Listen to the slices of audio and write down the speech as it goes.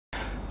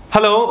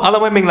Hello, hello,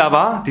 my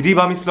Minglava. Did you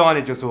buy me Sloan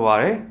and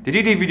Josoware? Did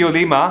you video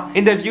lima?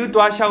 Interview to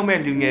a show me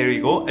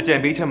Lungerigo, a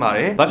Jamaica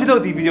Mare. But you know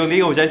the video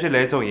Leo Jack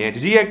lesson yet.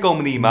 Did you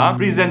company ma?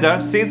 Presenter,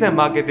 sales and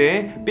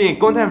marketing, being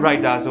content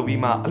writers of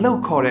Ima, a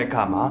low correct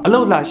kama, a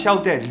low la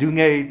shouted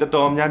Lungeri, the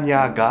Tom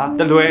Yamiaga,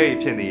 the way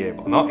Penny.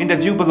 No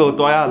interview below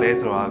Toya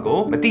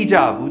Lesrago,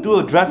 Matija, who do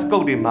a dress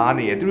code in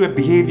money, do a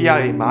behavior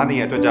in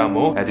money at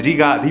Tojamo, at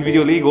Riga, the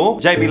video Lego,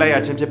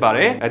 Jabilaya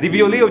Champare, at the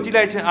video Leo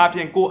Gilach up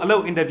and go a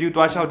low interview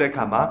to a show the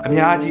kama,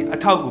 Amiaji. A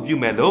talk of you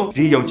mellow,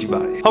 the young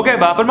chibari. Okay,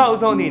 but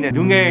Mouse only in a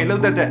Lunge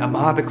looked at the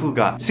Amada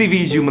Kuga,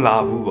 CV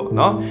Jumla,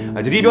 no?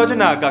 And the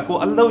Ribojanaka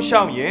go a low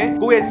show ye,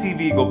 go a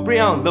CV, go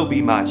brown lobby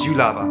ma,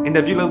 Julaba, and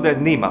the view of the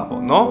Nima,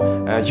 no?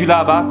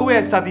 Julaba, go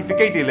a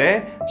certificate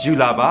le,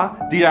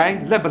 Julaba, the eye,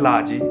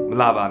 Lebelaji,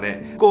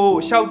 Malabane. Go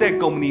shout that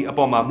company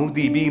upon my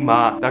moody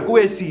bima, the go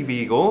a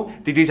CV go,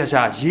 the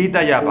Dijacha,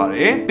 Yita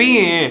Yabare,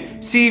 being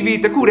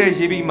CV, the Kure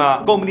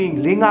Jibima, company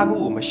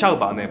Lingagu,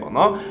 Mashaba nebo,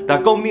 no? The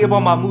company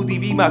upon my moody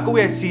bima, go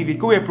a CV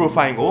ကိုယ့်ရဲ့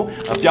profile ကို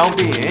ပြောင်း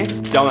တင်ရင်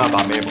ပြောင်းရ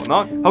ပါမယ်ပေါ့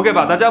နော်ဟုတ်ကဲ့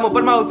ပါဒါကြောင့်မို့ပ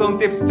ထမဆုံး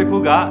tips တစ်ခု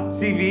က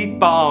CV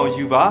ပေါအောင်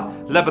ယူပါ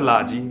လက်ပလာ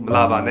ကြီးမ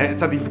လာပါနဲ့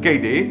certificate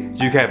တွေ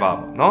ယူခဲ့ပါ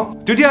ပေါ့နော်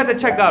ဒုတိယတစ်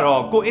ချက်က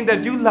တော့ကို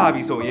interview လာ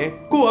ပြီဆိုရင်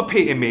ကိုအ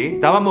ဖေအမေ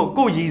ဒါမှမဟုတ်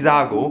ကိုရီး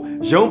စားကို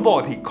ရုံးပေါ်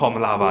အထိခေါ်မ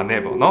လာပါ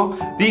နဲ့ပေါ့နော်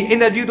ဒီ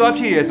interview သွား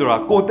ဖြည့်ရဲဆိုတာ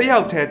ကိုတယော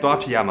က်တည်းသွား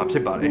ဖြည့်ရမှာဖြ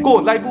စ်ပါတယ်ကို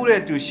လိုက်ပို့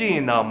တဲ့သူရှိရ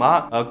င်တော့မှ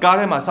ကား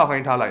ထဲမှာစောက်ခို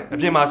င်းထားလိုက်အ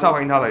ပြင်မှာစောက်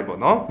ခိုင်းထားလိုက်ပေါ့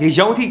နော်ဒီ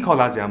ရုံးအထိခေါ်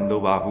လာကြမ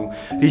လို့ပါဘူး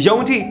ဒီ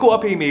ရုံးအထိကိုအ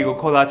ဖေအမေကို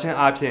ခေါ်လာခြင်း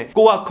အပြင်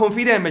ကိုက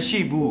confident မရှိ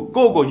ဘူး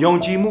ကိုကိုယုံ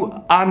ကြည်မှု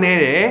အားနည်း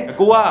တယ်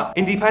ကိုက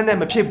independent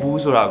မဖြစ်ဘူး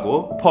ဆိုတာကို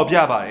ဖော်ပြ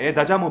ပါတယ်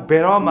ဒါကြောင့်မို့ဘ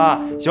ယ်တော့မှ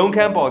ရုံးခ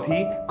န်းပေါ်ထိ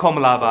ခေါ်မ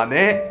လာပါ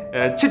နဲ့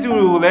ချစ်တူ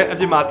ကိုလည်းအ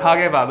ပြင်မှာထား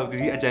ခဲ့ပါလို့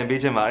ဒီအကြံ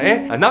ပေးချင်ပါတယ်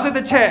နောက်တ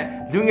စ်ချက်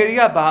လူငယ်တွေ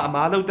ကဘာအ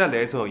မားလုပ်တတ်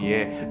လဲဆိုရ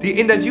င်ဒီ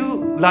interview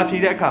လာဖြေ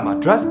တဲ့အခါမှာ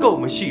dress code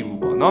မရှိဘူး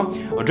ပေါ့နော်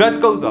dress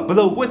code ဆိုတာဘယ်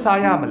လိုဝတ်စား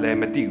ရမလဲ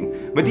မသိဘူး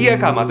မသိတဲ့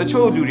အခါမှာတ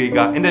ချို့လူတွေက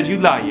interview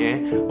လာရင်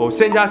စ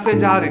င်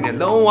ကြားတွေနဲ့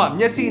လုံးဝ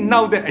မျက်စိ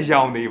နှောက်တဲ့အ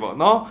ယောင်တွေပေါ့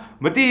နော်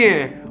မသိရင်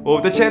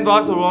တချင်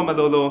သွားဆိုတော့မ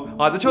လို့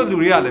တချို့လူ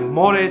တွေကလည်း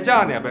model ကြ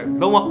နေပဲ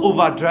လုံးဝ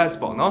over dress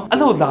ပေါ့နော်အဲ့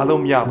လိုလာ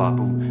လို့မရပါ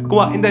ဘူးကို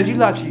က interview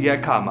လာဖြေတဲ့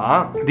အခါမှာ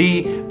ဒီ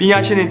ပညာ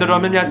ရှင်တွေတော်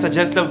တော်များများ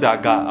suggest လုပ်တာ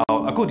က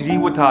အခုဒီ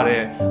ဝတ်ထား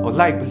တဲ့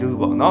light blue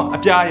ပေါ့နော်အ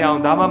ပြာရောင်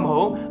ဒါမှမဟု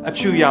တ်အ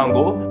ဖြူရောင်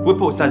ကိုဝတ်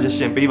ဖို့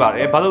suggestion ပေးပါတ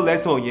ယ်ဘာလို့လဲ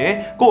ဆိုရင်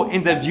ကို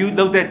interview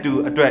လုပ်တဲ့သူ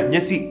အတွက်မျ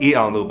က်စိအေး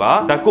အောင်လို့ပါ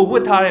ဒါကိုဝ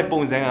တ်ထားတဲ့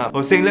ပုံစံက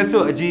စိန်လက်စွ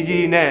ပ်အကြီး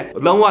ကြီးနဲ့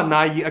လုံးဝ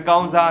နာရီအကော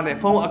င်းစားနဲ့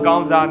ဖုန်းအကော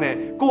င်းစားနဲ့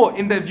ကို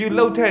interview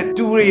လုပ်တဲ့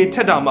သူတွေထ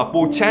က်တောင်မှ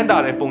ပိုချမ်းသာ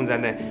တဲ့ပုံစံ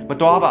နဲ့မ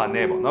တွားပါ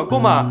နဲ့ပေါ့နော်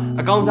ကိုမှ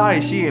အကောင်းစားတွေ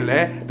ရှိရင်လ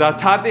ည်းဒါ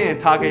ထား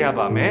ခဲ့ရ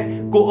ပါမယ်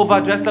ကို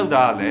overdress လုပ်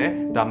တာကလည်း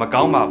ဒါမ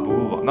ကောင်းပါ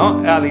ဘူးပေါ့နော်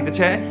အဲ့ဒါလေးတစ်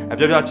ချက်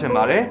ပြောချင်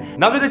ပါတယ်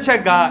နောက်တစ်ချက်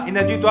က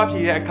interview တွားဖြေ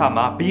တဲ့အခါ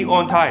မှာ be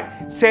on time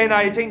 10 နာ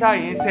ရီချိန်ထား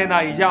ရင်10 နာ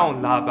ရီရအောင်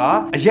လာပါ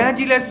အရန်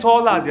ကြီးလဲစော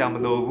လာစရာမ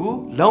လိုဘူး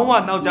လုံးဝ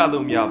နောက်ကျ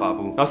လို့မရပါ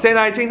ဘူးနောက်10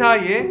 နာရီချိန်ထား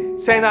ရင်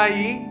10 နာ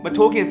ရီမ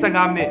ထိုးခင်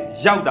15မိနစ်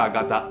ရောက်တာက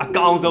ဒါအ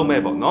ကောင်းဆုံးပဲ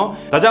ပေါ့နော်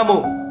ဒါကြောင့်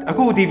မို့အ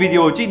ခုဒီဗီဒီ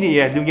ယိုကြည့်နေ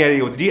တဲ့လူငယ်တွေ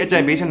ကိုဒီအကြံ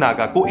ပေးချင်တာ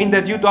ကကို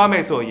interview တွားမ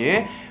ယ်ဆိုရင်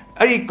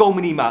အဲ့ဒီ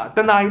company မှာတ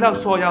နားရီလောက်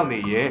စောရောက်နေ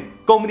ရင်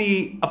company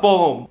အ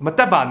ပေါ်မတ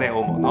က်ပါနဲ့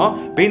အောင်ပေါ့နော်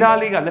ဘေးနား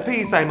လေးကလက်ဖိ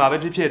တ်ဆိုင်မှာပဲ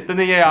ဖြစ်တ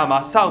နေရမှာ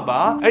စောက်ပါ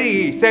အဲ့ဒီ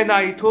10 နာ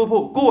ရီထိုး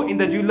ဖို့ကို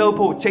interview လုပ်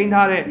ဖို့ချိန်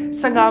ထားတဲ့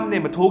15မိန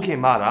စ်မထိုးခင်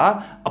မှတာ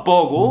အ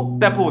ပေါ်ကို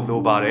တက်ဖို့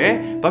လိုပါတယ်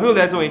ဘာဖြစ်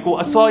လဲဆိုရင်ကို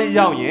အစော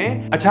ရောက်ရင်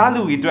အခြား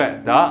လူတွေအတွက်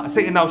ဒါအ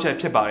စိတ်အနှောက်အယှက်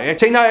ဖြစ်ပါတယ်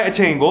ချိန်ထားတဲ့အ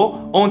ချိန်ကို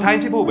on time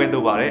ဖြစ်ဖို့ပဲ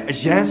လိုပါတယ်အ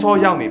ရန်စော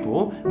ရောက်နေ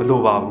ဖို့မလို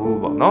ပါဘူး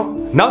ပေါ့နော်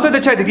နောက်တ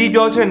စ်ချက်တတိ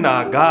ပြောချင်တာ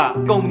က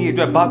company အ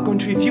တွက်ဘာ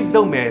contribute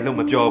လုပ်မယ်လို့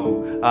မပြောဘူး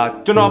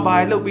ကျွန်တော်ဘာ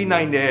လုပ်ပေး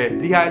နိုင်တယ်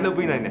ဒီဟာလုပ်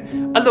ပေးနိုင်တယ်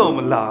အဲ့လိုမ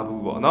လာ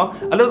ဘူးပေါ့နော်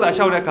အလုပ်လာ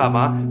လျှောက်တဲ့အခါ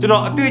မှာကျွန်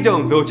တော်အတွေ့အကြုံ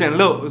လိုချင်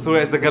လို့ဆို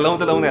တဲ့စကားလုံး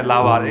တစ်လုံးနဲ့လာ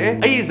ပါတယ်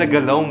အဲ့ဒီစ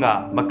ကားလုံးက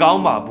မကော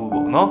င်းပါဘူး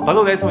ပေါ့နော်ဘာ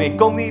လို့လဲဆိုရင်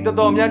company တော်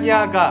တော်များ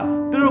များက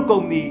သူတို့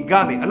company က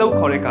နေအလုပ်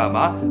ခေါ်တဲ့အခါ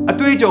မှာအ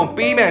တွေ့အကြုံ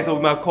ပေးမယ်ဆို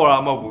ပြီးမှခေါ်တာ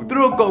မဟုတ်ဘူးသူ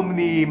တို့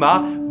company မှာ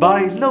ဘာ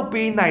တွေလုပ်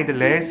ပေးနိုင်တယ်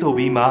လဲဆို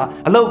ပြီးမှ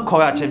အလုပ်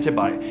ခေါ်ရခြင်းဖြစ်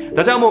ပါတယ်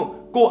ဒါကြောင့်မို့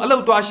ကိုအလု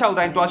ပ်တွားလျှောက်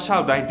တိုင်း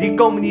ဒီ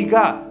company က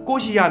ကို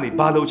ရှိရနေ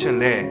ဘာလုပ်ချင်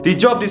လဲဒီ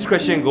job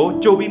description ကို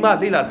ကြိုပြီးမှ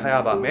လေ့လာထားရ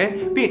ပါမယ်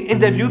ပြီး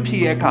interview ဖြေ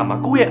တဲ့အခါမှာ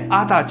ကိုယ့်ရဲ့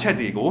အားသာချက်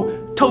တွေကို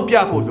ထုတ်ပြ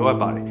ဖို့လိုအပ်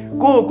ပါတယ်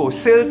ကို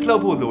sales လု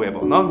ပ်ဖို့လိုရ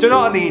ပေါ့နော်ကျွန်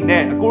တော်အနေ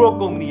နဲ့အကိုတို့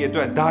company အ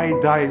တွက်ဒါ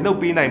လုပ်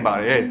ပေးနိုင်ပါ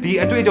တယ်ဒီ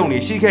အတွေ့အကြုံတွေ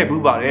ရှိခဲ့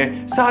ဘူးပါတယ်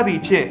စသည်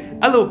ဖြင့်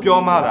အဲ့လိုပြော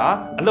မှတာ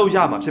အလုပ်ရ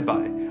မှာဖြစ်ပါ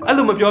တယ်အဲ့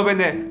လိုမပြောဘဲ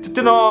နဲ့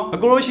ကျွန်တော်အ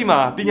ကိုတို့ရှိမှ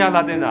ပညာ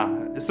လာတင်တာ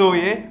ဆို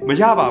ရင်မ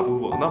ရပါဘူး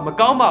ပေါ့နော်မ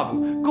ကောင်းပါ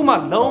ဘူးကိုမှ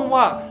လုံးဝ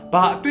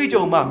ဘာအတွေ့အ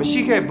ကြုံမှမရှိ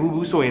ခဲ့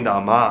ဘူးဆိုရင်ဒါ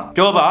မှ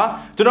ပြောပါ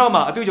ကျွန်တော်မှ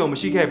အတွေ့အကြုံမ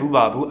ရှိခဲ့ဘူး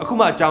ပါဘူးအခု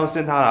မှအကြောင်းစ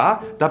င်းထားတာ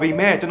ဒါပေ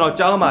မဲ့ကျွန်တော်အ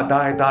ကြောင်းမှဒါ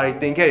တွေ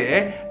တင်ခဲ့တ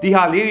ယ်ဒီ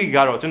ဟာလေးတွေက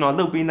တော့ကျွန်တော်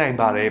လုပ်ပေးနိုင်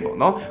ပါတယ်ပေါ့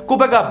နော်ကို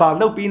ဘက်ကဘာ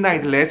လုပ်ပေးနိုင်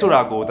တယ်လဲဆို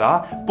တာကိုဒါ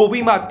ပို့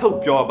ပြီးမှထုတ်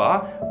ပြောပါ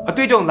အ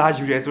တွေ့အကြုံလာ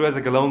ယူရဲဆိုတဲ့စ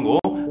ကားလုံးကို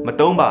မ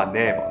တုံးပါ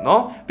နဲ့ပေါ့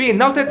နော်ပြီးရင်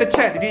နောက်တစ်ချ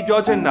က်ဒီပြော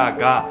ချင်တာ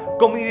က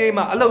company တွေ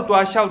မှာအလုပ်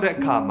တွားလျှောက်တဲ့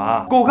အခါမှာ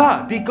ကိုက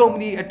ဒီ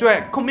company အတွက်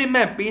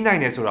commitment ပေးနိုင်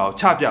တယ်ဆိုတာကို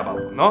ချပြပါ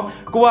ပေါ့နော်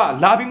ကိုက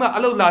လာပြီးမှအ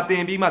လုပ်လာတ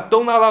င်ပြီးမှ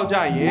3လလောက်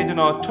ကြာရင် ရင်ကျွန်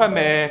တော်ထွက်မ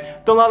ယ်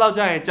3လလောက်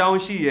ကြာရင်ကြောင်း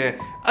ရှိရဲ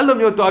အဲ့လို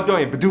မျိုးတွားပြော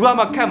ရင်ဘယ်သူ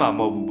မှခတ်မှာ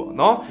မဟုတ်ဘူးပေါ့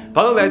နော်ဘာ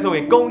လို့လဲဆိုရ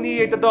င်ကုမ္ပဏီ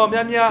တွေတော်တော်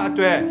များများအ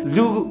တွက်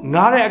လူ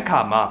ငားတဲ့အခါ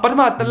မှာပထ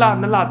မ1လ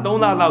2လ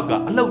3လလောက်က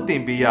အလုပ်တ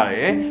င်ပေးရတ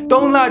ယ်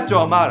3လ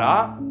ကျော်မှတာ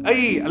အဲ့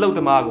ဒီအလုပ်သ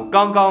မားကို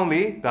ကောင်းကောင်း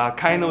လေးဒါ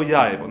ခိုင်းလို့ရ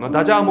တယ်ပေါ့နော်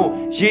ဒါကြောင့်မို့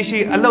ရေရှ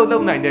ည်အလုပ်လု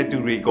ပ်နိုင်တဲ့သူ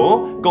တွေကို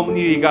ကုမ္ပ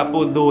ဏီတွေက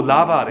ပို့လို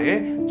လားပါတယ်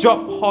job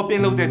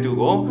hopping လုပ်တဲ့သူ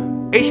ကို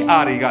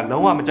HR တွေက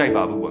လုံးဝမကြိုက်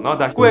ပါဘူးပေါ့နော်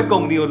ဒါကိုယ့်ရဲ့ကု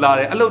မ္ပဏီကိုလာ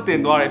တယ်အလုပ်တင်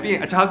သွားတယ်ပြီးရ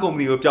င်အခြားကုမ္ပ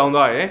ဏီကိုပြောင်း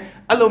သွားတယ်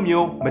အဲ့လို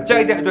မျိုးမကြို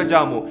က်တဲ့အတွက်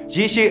ကြောင့်မို့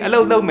ရေရှည်အလု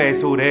ပ်လုပ်မယ်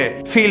ဆိုတဲ့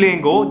feeling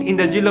ကို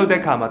interview လုပ်တဲ့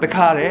အခါမှာတ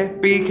ခါတည်း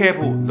ပေးခဲ့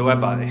ဖို့လိုအ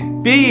ပ်ပါတယ်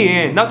ပြီးရ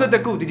င်နောက်တ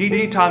စ်ခုတ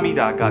တိထားမိ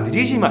တာကတ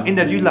တိရှိမှ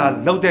interview လာ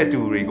လုပ်တဲ့သူ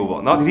တွေကို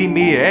ပေါ့နော်တတိ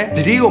မေးရတ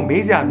တိကို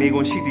မေးစရာမေးခွ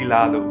န်းရှိသေး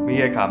လားလို့မေး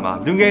ရတဲ့အခါမှာ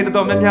လူငယ်တော်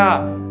တော်များများ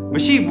မ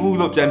ရှိဘူး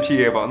လို့ပြန်ဖြေ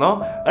ရပေါ့နော်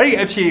အဲ့ဒီ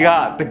အဖြေက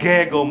တက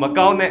ယ်ကိုမ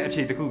ကောင်းတဲ့အ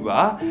ဖြေတစ်ခုပါ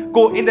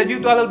ကို interview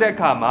တွားလုပ်တဲ့အ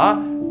ခါမှာ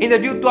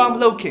interview တွားမ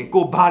လုပ်ခင်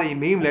ကိုဘာတွေ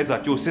မေးမလဲဆိုတာ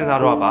ကြိုစဉ်းစား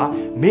တော့ပါ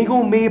မေးခွ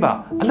န်းမေးပါ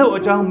အလုပ်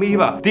အကြောင်းမေး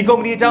ပါဒီကုမ္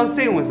ပဏီအကြောင်း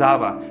စိတ်ဝင်စား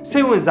ပါစိ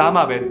တ်ဝင်စား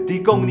မှပဲဒီ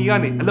ကုမ္ပဏီက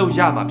နေအလုပ်ရ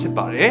မှာဖြစ်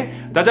ပါတယ်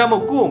ဒါကြောင့်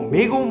မို့ကို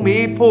မေးခွန်း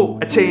မေးဖို့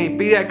အချိန်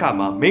ပေးတဲ့အခါ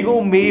မှာမေးခွ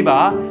န်းမေးပါ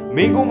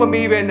မေးခွန်းမ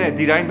မေးဘဲနဲ့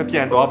ဒီတိုင်းမပြ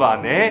န်သွားပါ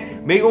နဲ့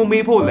မေးခွန်း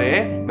မေးဖို့လ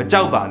ည်းမ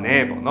ကြောက်ပါ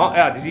နဲ့ပေါ့နော်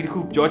အဲ့ဒါဒီတစ်ခု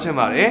ပြောချင်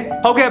ပါတယ်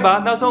ဟုတ်ကဲ့ပါ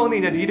နောက်ဆုံးအနေ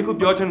နဲ့ဒီတစ်ခု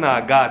ပြောချင်တာ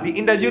ကဒီ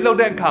interview လုပ်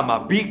တဲ့အခါမှာ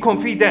be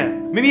confident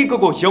မိမိကို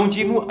ယုံကြ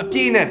ည်မှုအပြ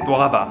ည့်နဲ့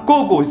သွားပါ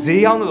ကို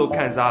ဈေးရောက်လို့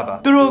ခံစားပါ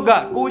သူတို့က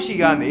ကိုရှိ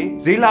ကနေ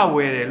ဈေးလာဝ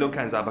ယ်တယ်လို့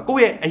ခံစားပါကို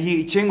ရဲ့အရေး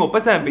အချင်းကိုပ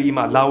တ်စံပေး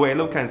မှလာဝယ်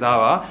လို့ခံစား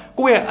ပါ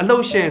ကိုရဲ့အလု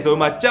ပ်ရှင်ဆို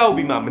မှကြောက်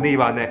ပြီးမှမနေ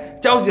ပါနဲ့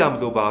ကြောက်စရာမ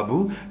လိုပါ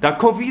ဘူးဒါ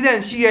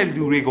confidence ရှိတဲ့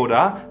လူတွေကို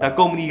ဒါ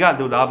ကုမ္ပဏီက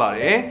လိုလားပါတ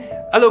ယ်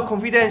အဲ့လို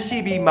confidence ရှိ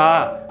ပြီးမှ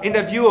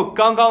interview ကို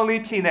ကောင်းကောင်း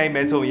လေးဖြေနိုင်မ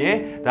ယ်ဆိုရင်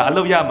ဒါအ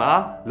လုပ်ရမှာ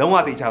လုံးဝ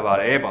သိချပါ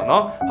တယ်ပေါ့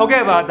နော်ဟုတ်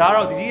ကဲ့ပါဒါ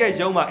တော့ဒီရဲ့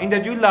ရုံးမှာ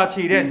interview လာ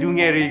ဖြေတဲ့လူင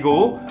ယ်တွေ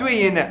ကိုတွေ့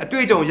ရင်နဲ့အ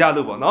တွေ့အကြုံရ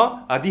လို့ပေါ့နော်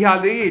ဒီဟာ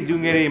လေးလူ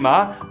ငယ်တွေမှာ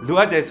လို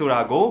အပ်တယ်ဆိုတာ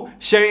ကို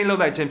sharing လုပ်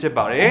လိုက်ခြင်းဖြစ်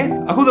ပါတယ်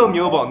အခုလို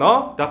မျိုးပေါ့နော်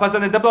ဒါ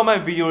personal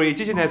development video တွေ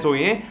ကြည့်ချင်တယ်ဆို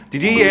ရင်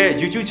ဒီရဲ့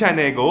YouTube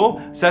channel ကို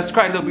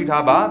subscribe လုပ်ပြီး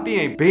ထားပါပြီးရ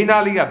င်ဘေး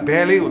နားလေးက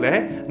bell လေးကိုလ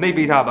ည်းနှိပ်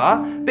ပေးထားပါ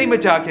တိတ်မ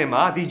ကြခင်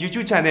မှာဒီ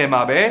YouTube channel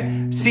မှာပဲ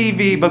CV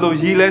ဘယ်လို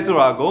ရေးလဲဆို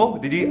တာကို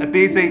ဒီအ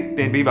သေးစိတ်တ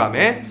င်ပေးပါမ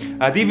ယ်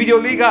ဒီဗီဒီယို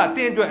လေးကတ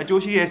င့်အတွက်အ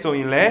ကျိုးရှိရဲဆိုရ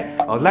င်လည်း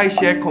like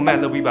share comment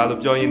လုပ်ပြီးပါလို့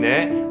ပြောရင်း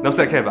နဲ့နှုတ်ဆ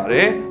က်ခဲ့ပါတ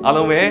ယ်အား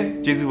လုံးပဲ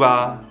ကျေးဇူးပါ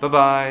bye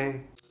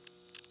bye